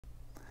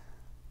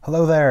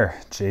Hello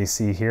there,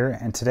 JC here,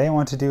 and today I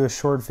want to do a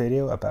short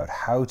video about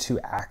how to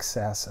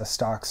access a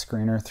stock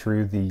screener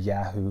through the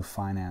Yahoo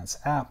Finance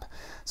app.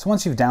 So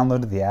once you've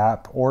downloaded the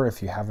app, or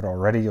if you have it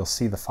already, you'll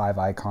see the 5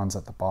 icons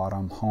at the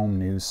bottom: home,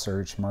 news,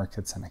 search,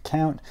 markets, and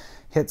account.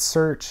 Hit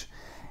search,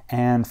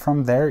 and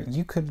from there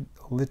you could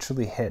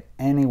literally hit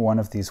any one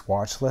of these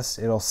watch lists.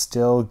 It'll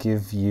still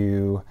give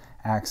you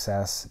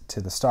access to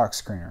the stock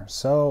screener.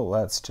 So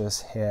let's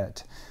just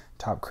hit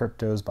top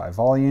cryptos by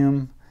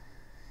volume.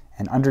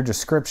 And under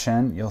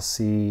description, you'll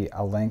see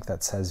a link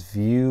that says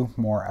view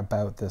more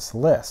about this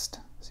list.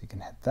 So you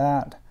can hit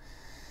that.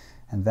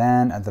 And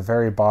then at the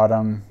very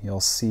bottom, you'll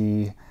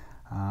see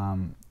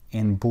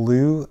in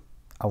blue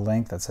a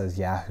link that says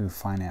Yahoo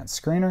Finance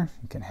Screener.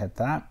 You can hit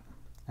that.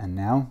 And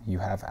now you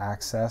have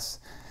access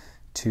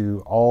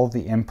to all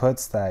the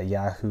inputs that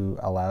Yahoo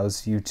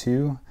allows you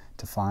to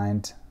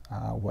find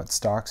what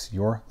stocks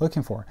you're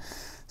looking for.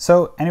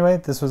 So anyway,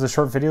 this was a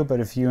short video, but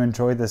if you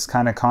enjoyed this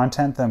kind of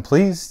content, then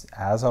please,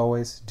 as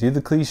always, do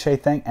the cliche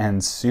thing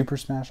and super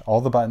smash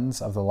all the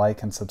buttons of the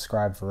like and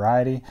subscribe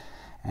variety,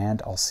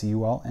 and I'll see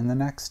you all in the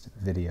next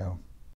video.